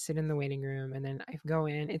and I sit in the waiting room, and then I go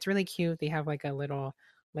in. It's really cute. They have like a little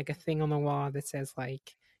like a thing on the wall that says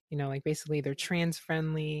like, you know, like basically they're trans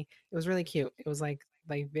friendly. It was really cute. It was like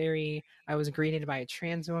very I was greeted by a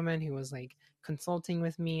trans woman who was like consulting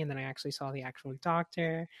with me, and then I actually saw the actual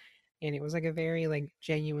doctor, and it was like a very like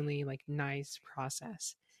genuinely like nice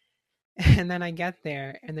process. And then I get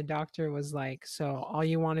there, and the doctor was like, "So all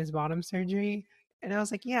you want is bottom surgery?" And I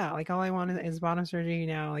was like, "Yeah, like all I want is bottom surgery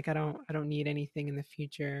now. Like I don't need anything in the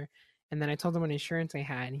future." And then I told him what insurance I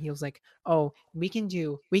had, and he was like, "Oh, we can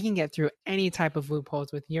get through any type of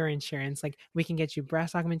loopholes with your insurance. Like we can get you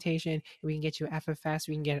breast augmentation, we can get you FFS,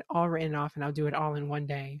 we can get it all written off, and I'll do it all in one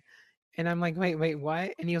day." And I'm like, wait,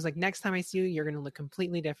 what? And he was like, next time I see you, you're going to look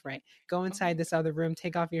completely different. Go inside this other room,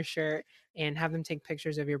 take off your shirt, and have them take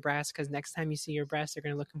pictures of your breasts, because next time you see your breasts, they're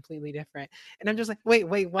going to look completely different. And I'm just like, wait,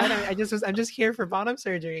 what? I'm just here for bottom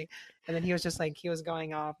surgery. And then he was just like, he was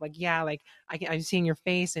going off like, yeah, like I'm seeing your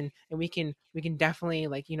face, and we can definitely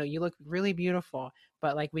like, you know, you look really beautiful,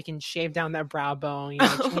 but like we can shave down that brow bone, you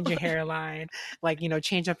know, change your hairline, like, you know,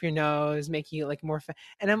 change up your nose, make you like more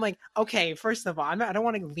and I'm like, okay, first of all, I don't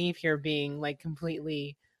want to leave here being like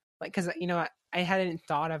completely like, because you know I hadn't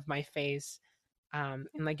thought of my face and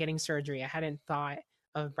like getting surgery. I hadn't thought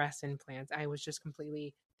of breast implants. I was just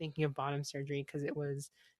completely thinking of bottom surgery because it was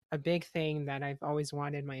a big thing that I've always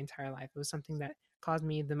wanted my entire life. It was something that caused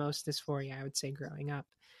me the most dysphoria, I would say, growing up.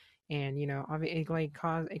 And you know, it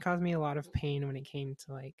caused me a lot of pain when it came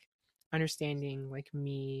to like understanding like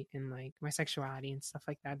me and like my sexuality and stuff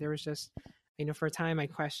like that. There was just, you know, for a time I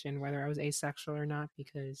questioned whether I was asexual or not,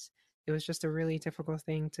 because it was just a really difficult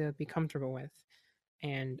thing to be comfortable with.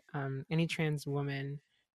 And any trans woman,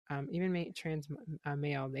 even trans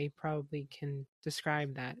male, they probably can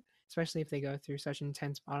describe that, especially if they go through such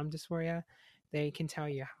intense bottom dysphoria. They can tell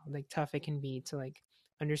you how like tough it can be to like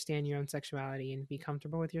understand your own sexuality and be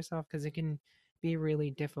comfortable with yourself, because it can be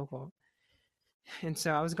really difficult. And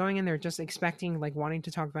so I was going in there just expecting, like, wanting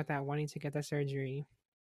to talk about that, wanting to get that surgery.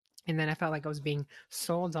 And then I felt like I was being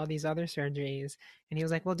sold all these other surgeries. And he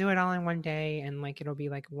was like, "We'll do it all in one day, and like it'll be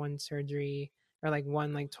like one surgery or like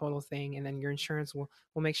one like total thing, and then your insurance will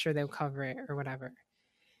make sure they'll cover it or whatever."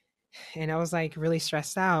 And I was like really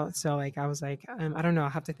stressed out. So like I was like, I don't know, I'll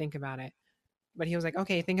have to think about it. But he was like,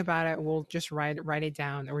 "Okay, think about it. We'll just write it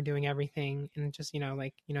down that we're doing everything, and just, you know,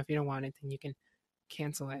 like, you know, if you don't want it, then you can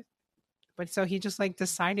cancel it." But so he just like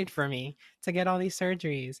decided for me to get all these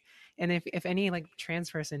surgeries. And if any like trans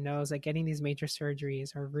person knows, like getting these major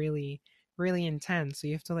surgeries are really really intense, so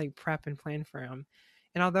you have to like prep and plan for them.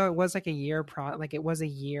 And although it was like a year like it was a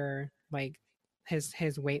year, like his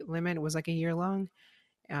weight limit was like a year long,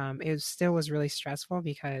 it still was really stressful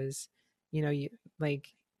because, you know,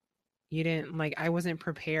 like you didn't like I wasn't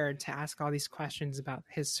prepared to ask all these questions about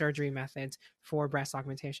his surgery methods for breast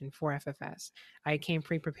augmentation, for FFS. I came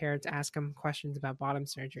pre-prepared to ask him questions about bottom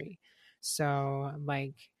surgery. So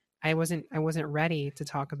like I wasn't ready to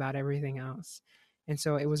talk about everything else. And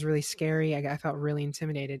so it was really scary. I felt really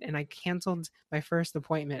intimidated, and I canceled my first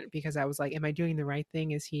appointment because I was like, am I doing the right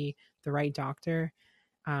thing? Is he the right doctor?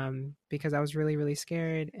 Because I was really really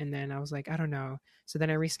scared. And then I was like, I don't know. So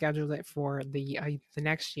then I rescheduled it for the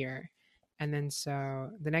next year. And then so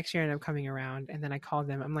the next year ended up coming around, and then I called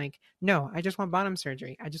them. I'm like, no, I just want bottom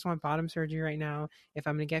surgery. I just want bottom surgery right now. If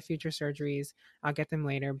I'm gonna get future surgeries, I'll get them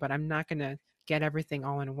later, but I'm not gonna get everything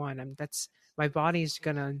all in one. That's my body's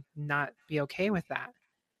gonna not be okay with that.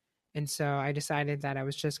 And so I decided that I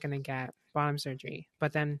was just gonna get bottom surgery.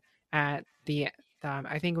 But then at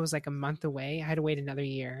I think it was like a month away. I had to wait another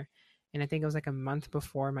year, and I think it was like a month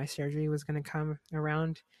before my surgery was going to come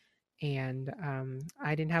around, and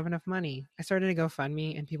I didn't have enough money. I started a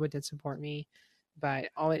GoFundMe, and people did support me, but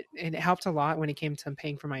it helped a lot when it came to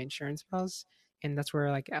paying for my insurance bills, and that's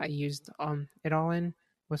where like I used it all in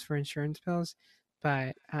was for insurance bills.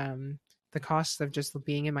 But the cost of just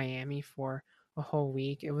being in Miami for a whole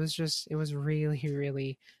week, it was really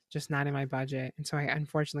really just not in my budget, and so I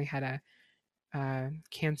unfortunately had to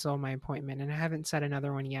cancel my appointment, and I haven't set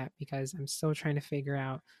another one yet because I'm still trying to figure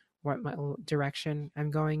out what my direction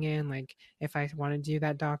I'm going in, like if I want to do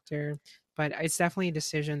that doctor. But it's definitely a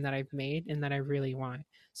decision that I've made and that I really want.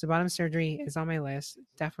 So bottom surgery is on my list.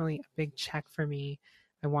 Definitely a big check for me.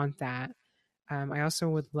 I want that. I also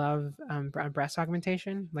would love breast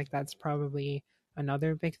augmentation. Like that's probably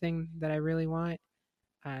another big thing that I really want.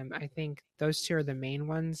 I think those two are the main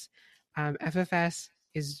ones. FFS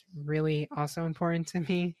is really also important to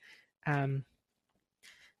me. Um,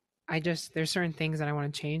 I just there's certain things that I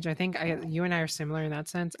want to change. I think you and I are similar in that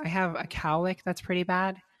sense. I have a cowlick that's pretty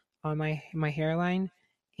bad on my hairline,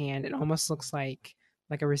 and it almost looks like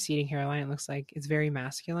a receding hairline. It looks like it's very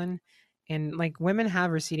masculine, and like women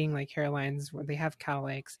have receding like hairlines where they have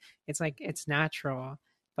cowlicks. It's like it's natural,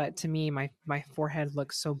 but to me, my forehead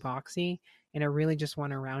looks so boxy, and I really just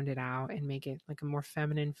want to round it out and make it like a more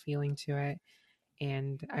feminine feeling to it.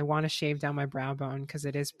 And I want to shave down my brow bone because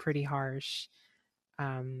it is pretty harsh.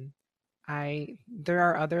 Um, I there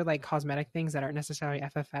are other like cosmetic things that aren't necessarily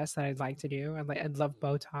FFS that I'd like to do. I'd love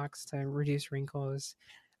Botox to reduce wrinkles.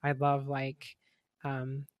 I'd love like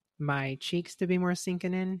my cheeks to be more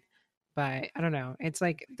sinking in, but I don't know. It's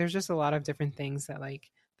like there's just a lot of different things that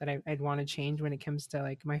I'd want to change when it comes to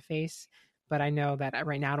like my face. But I know that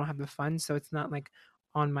right now I don't have the funds, so it's not like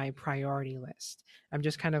on my priority list. I'm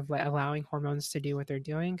just kind of like allowing hormones to do what they're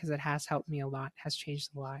doing because it has helped me a lot, has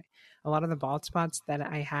changed a lot. A lot of the bald spots that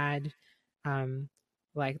I had um,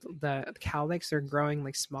 like the cowlicks are growing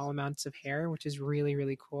like small amounts of hair, which is really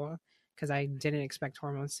really cool because I didn't expect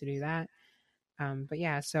hormones to do that. But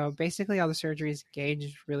yeah, so basically all the surgeries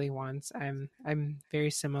Gage really wants. I'm very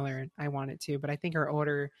similar. I want it to, but I think our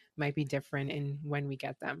order might be different in when we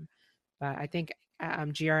get them. But I think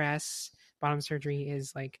GRS bottom surgery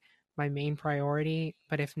is like my main priority.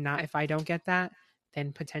 But if not, if I don't get that,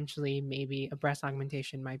 then potentially maybe a breast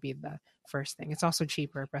augmentation might be the first thing. It's also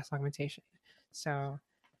cheaper breast augmentation. So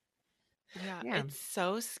Yeah, yeah, it's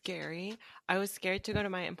so scary. I was scared to go to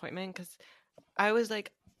my appointment because I was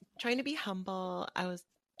like trying to be humble. I was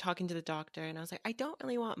talking to the doctor and I was like, I don't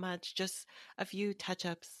really want much, just a few touch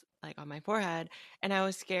ups like on my forehead. And I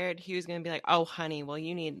was scared he was going to be like, oh, honey, well,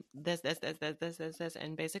 you need this,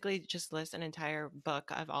 and basically just list an entire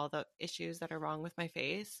book of all the issues that are wrong with my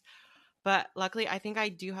face. But luckily, I think I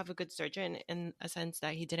do have a good surgeon in a sense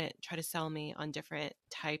that he didn't try to sell me on different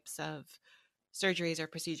types of surgeries or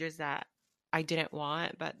procedures that I didn't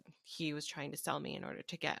want, but he was trying to sell me in order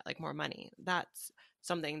to get like more money. That's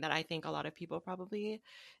something that I think a lot of people probably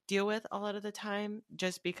deal with a lot of the time,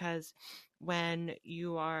 just because when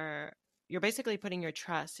you're basically putting your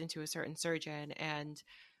trust into a certain surgeon, and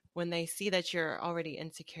when they see that you're already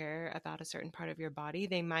insecure about a certain part of your body,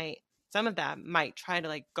 they might some of them might try to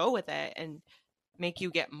like go with it and make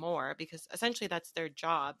you get more because essentially that's their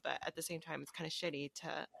job, but at the same time it's kind of shitty to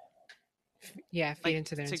yeah, feed like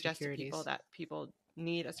into their suggest to people insecurities. that people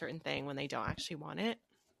need a certain thing when they don't actually want it.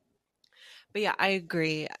 But yeah, I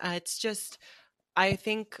agree. It's just, I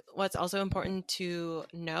think what's also important to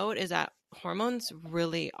note is that hormones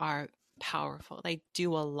really are powerful. They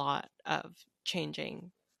do a lot of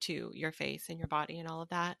changing to your face and your body and all of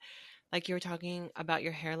that. Like you were talking about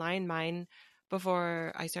your hairline, mine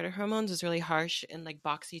before I started hormones was really harsh and like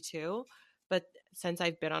boxy too. But since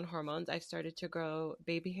I've been on hormones, I've started to grow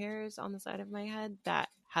baby hairs on the side of my head that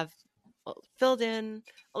have filled in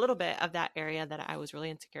a little bit of that area that I was really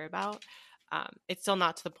insecure about. It's still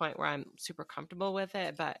not to the point where I'm super comfortable with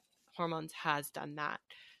it, but hormones has done that.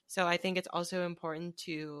 So I think it's also important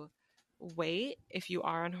to wait if you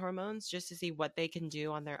are on hormones just to see what they can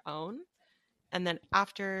do on their own, and then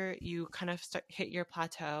after you kind of hit your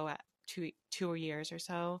plateau at 2 years or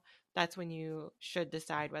so, that's when you should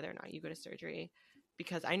decide whether or not you go to surgery.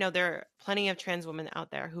 Because I know there are plenty of trans women out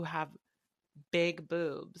there who have big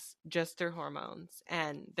boobs just through hormones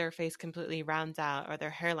and their face completely rounds out or their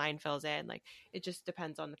hairline fills in. Like it just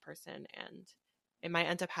depends on the person, and it might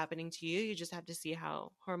end up happening to you. You just have to see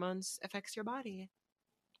how hormones affects your body.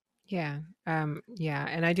 Yeah. Yeah.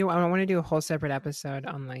 And I want to do a whole separate episode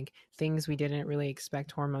on like things we didn't really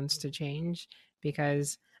expect hormones to change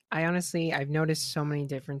because I've noticed so many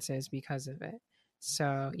differences because of it.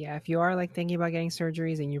 So yeah, if you are like thinking about getting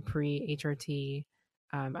surgeries and you're pre HRT,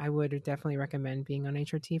 I would definitely recommend being on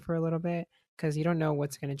HRT for a little bit because you don't know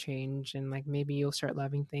what's going to change, and like maybe you'll start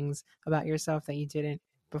loving things about yourself that you didn't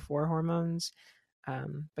before hormones.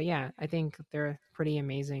 But yeah, I think they're pretty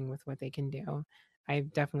amazing with what they can do.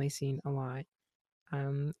 I've definitely seen a lot.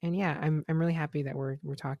 And yeah, I'm really happy that we're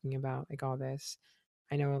talking about like all this.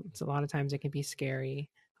 I know it's a lot of times it can be scary.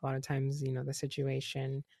 A lot of times, the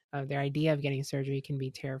situation of the idea of getting surgery can be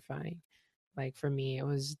terrifying. Like for me, it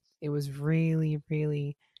was really,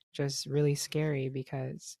 really just really scary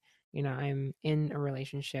because, I'm in a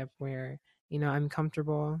relationship where, I'm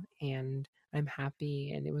comfortable and I'm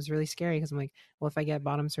happy, and it was really scary because I'm like, well, if I get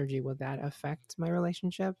bottom surgery, will that affect my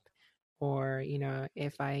relationship? Or,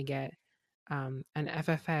 if I get an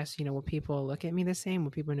FFS, will people look at me the same?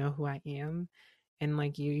 Will people know who I am? And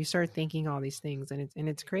like you start thinking all these things, and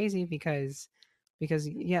it's crazy because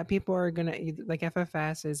yeah, people are gonna like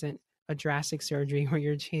FFS isn't a drastic surgery where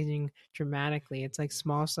you're changing dramatically. It's like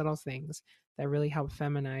small subtle things that really help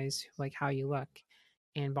feminize like how you look.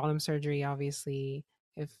 And bottom surgery, obviously,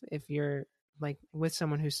 if you're like with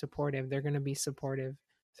someone who's supportive, they're gonna be supportive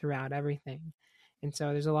throughout everything. And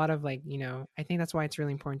so there's a lot of like, I think that's why it's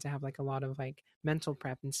really important to have like a lot of like mental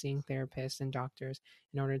prep and seeing therapists and doctors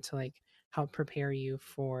in order to like help prepare you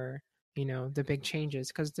for, the big changes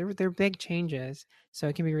because they're big changes. So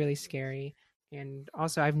it can be really scary. And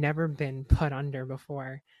also I've never been put under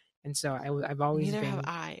before. And so I've always Neither have been,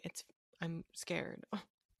 I. I'm scared.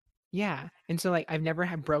 yeah. And so like I've never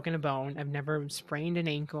had broken a bone. I've never sprained an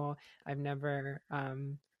ankle. I've never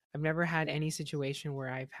had any situation where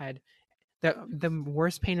I've had the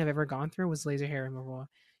worst pain I've ever gone through was laser hair removal.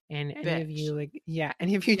 And any of Bitch. you like yeah,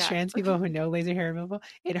 any of you Yes. trans people who know laser hair removal,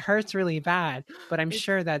 it hurts really bad. But I'm It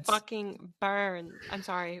sure that's fucking burns. I'm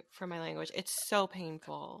sorry for my language. It's so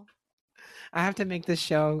painful. I have to make this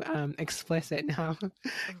show explicit now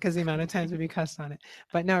because the amount of times we cussed on it.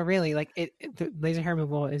 But no, really, like the laser hair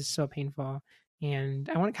removal is so painful, and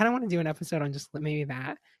I kind of want to do an episode on just maybe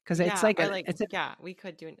that because it's Yeah, like or like, it's a yeah, we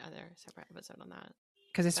could do another separate episode on that.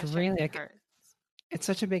 because it's That shit really like hurts. it's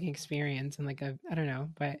such a big experience and like I don't know,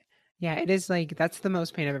 but yeah, it is like that's the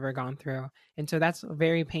most pain I've ever gone through, and so that's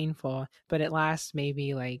very painful. But it lasts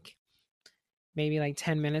maybe like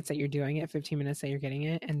 10 minutes that you're doing it, 15 minutes that you're getting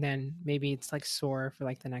it, and then maybe it's like sore for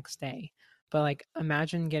like the next day. But like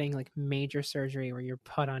imagine getting like major surgery where you're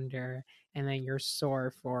put under and then you're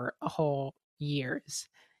sore for a whole years.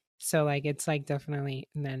 So like it's like definitely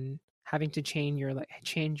and then having to change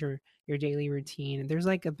your daily routine. And there's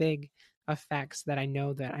like a big effects that I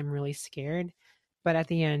know that I'm really scared. But at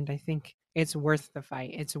the end, I think it's worth the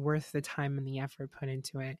fight. It's worth the time and the effort put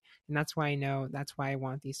into it. And that's why I know that's why I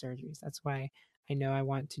want these surgeries. That's why I know I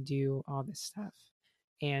want to do all this stuff.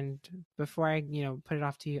 And before I, put it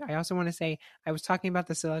off to you, I also want to say I was talking about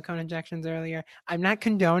the silicone injections earlier. I'm not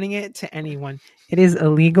condoning it to anyone. It is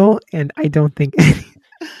illegal, and I don't think.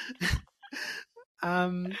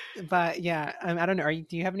 But yeah, I don't know.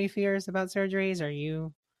 Do you have any fears about surgeries? Are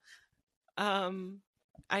you? Um,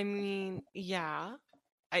 I mean, yeah.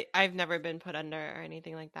 I've never been put under or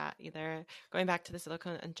anything like that either. Going back to the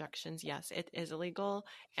silicone injections, yes, it is illegal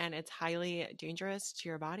and it's highly dangerous to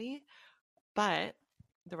your body. But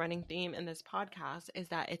the running theme in this podcast is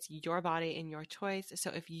that it's your body and your choice. So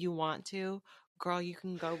if you want to, girl, you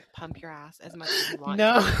can go pump your ass as much as you want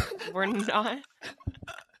No, to. We're not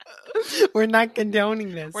we're not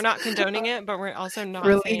condoning we're this not condoning it, but we're also for not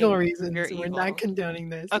legal saying you're reasons. We're not evil. condoning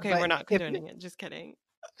this. Okay, we're not condoning it. Just kidding.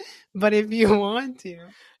 But if you want to,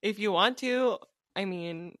 If you want to, I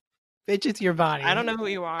mean, bitch, it's your I don't body. know who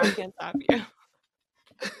you are. I can't stop you.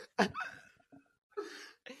 But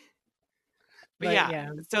But yeah, yeah,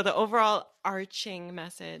 so the overall arching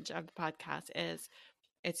message of the podcast is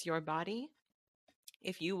it's your body.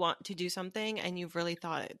 If you want to do something and you've really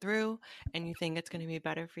thought it through and you think it's going to be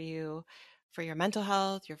better for you, for your mental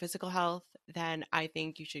health, your physical health, then I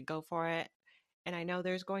think you should go for it. And I know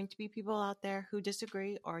there's going to be people out there who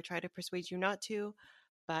disagree or try to persuade you not to,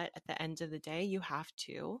 but at the end of the day, you have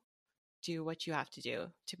to do what you have to do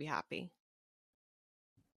to be happy.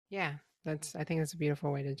 yeah, I think that's a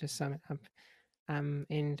beautiful way to just sum it up.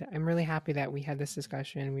 And I'm really happy that we had this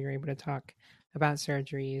discussion. We were able to talk about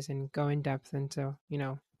surgeries and go in depth into,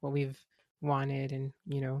 what we've wanted and,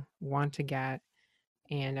 want to get.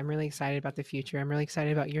 And I'm really excited about the future. I'm really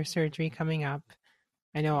excited about your surgery coming up.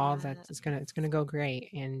 I know all of that Yeah. it's gonna go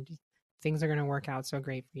great and things are gonna work out so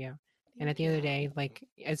great for you. And at Thank the end of the you. day, like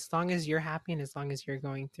as long as you're happy and as long as you're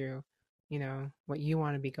going through, what you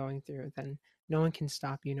want to be going through, then no one can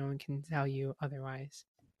stop you. No one can tell you otherwise.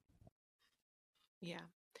 Yeah.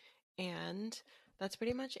 And that's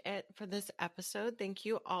pretty much it for this episode. Thank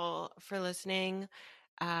you all for listening.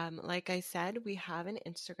 Like I said, we have an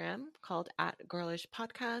Instagram called at Girlish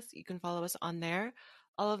Podcast. You can follow us on there.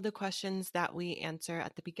 All of the questions that we answer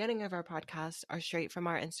at the beginning of our podcast are straight from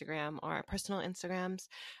our Instagram or our personal Instagrams.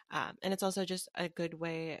 And it's also just a good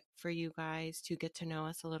way for you guys to get to know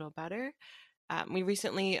us a little better. We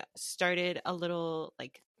recently started a little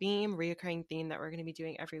like reoccurring theme that we're going to be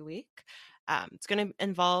doing every week. It's going to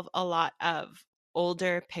involve a lot of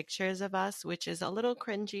older pictures of us, which is a little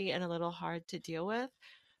cringy and a little hard to deal with.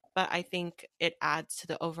 But I think it adds to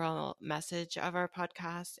the overall message of our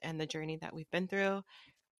podcast and the journey that we've been through.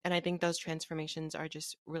 And I think those transformations are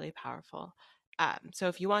just really powerful. So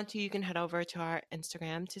if you want to, you can head over to our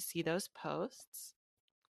Instagram to see those posts.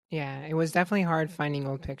 Yeah, it was definitely hard finding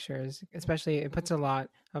old pictures, especially it puts a lot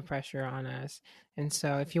of pressure on us. And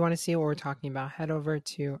so if you want to see what we're talking about, head over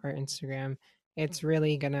to our Instagram. It's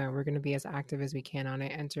really we're gonna be as active as we can on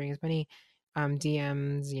it, answering as many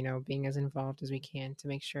DMs, being as involved as we can to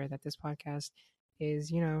make sure that this podcast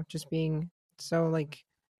is, just being so like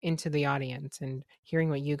into the audience and hearing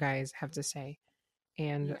what you guys have to say.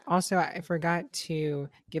 And Yeah, also, I forgot to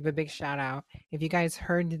give a big shout out. If you guys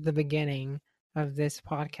heard the beginning of this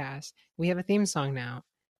podcast, we have a theme song now,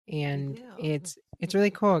 we and do. it's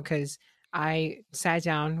really cool because I sat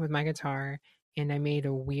down with my guitar and I made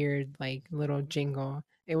a weird like little jingle.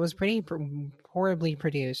 It was pretty horribly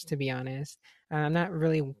produced, to be honest. I'm not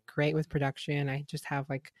really great with production. I just have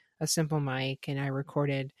like a simple mic, and I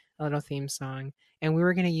recorded a little theme song, and we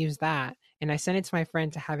were gonna use that. And I sent it to my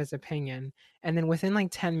friend to have his opinion, and then within like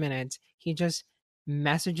 10 minutes he just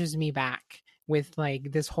messages me back with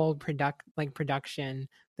like this whole production,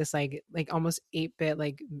 this like almost 8-bit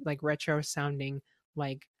like retro sounding,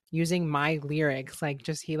 like using my lyrics, like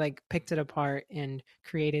just he like picked it apart and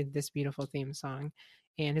created this beautiful theme song.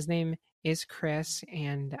 And his name is Chris,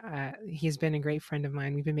 and he's been a great friend of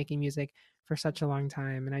mine. We've been making music for such a long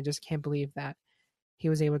time, and I just can't believe that he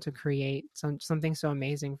was able to create something so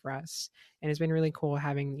amazing for us. And it's been really cool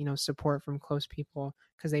having support from close people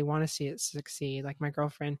because they want to see it succeed. Like my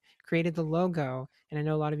girlfriend created the logo, and I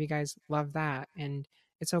know a lot of you guys love that. And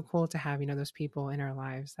it's so cool to have those people in our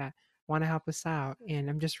lives that want to help us out, and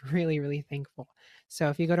I'm just really really thankful. So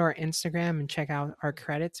if you go to our Instagram and check out our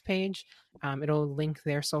credits page, it'll link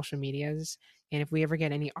their social medias. And if we ever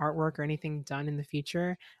get any artwork or anything done in the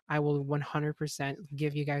future, I will 100%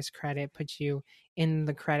 give you guys credit, put you in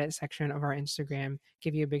the credit section of our Instagram,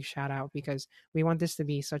 give you a big shout out, because we want this to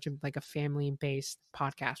be such a family based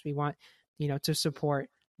podcast. We want to support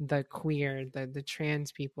the queer, the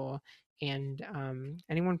trans people, and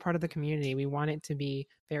anyone part of the community. We want it to be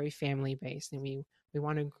very family based, and we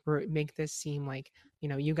want to make this seem like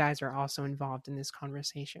you guys are also involved in this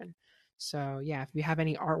conversation. So yeah, if you have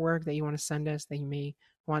any artwork that you want to send us that you may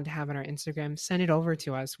want to have on our Instagram, send it over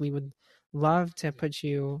to us. We would love to put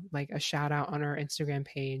you like a shout out on our Instagram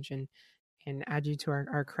page and add you to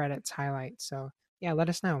our credits highlight. So yeah, let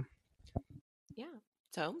us know. Yeah.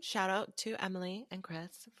 So shout out to Emily and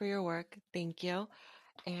Chris for your work. Thank you.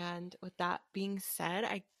 And with that being said,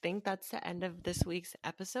 I think that's the end of this week's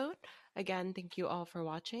episode. Again, thank you all for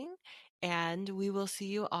watching, and we will see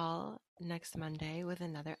you all next Monday with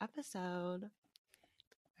another episode.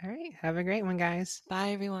 All right, have a great one, guys. Bye,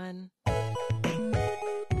 everyone.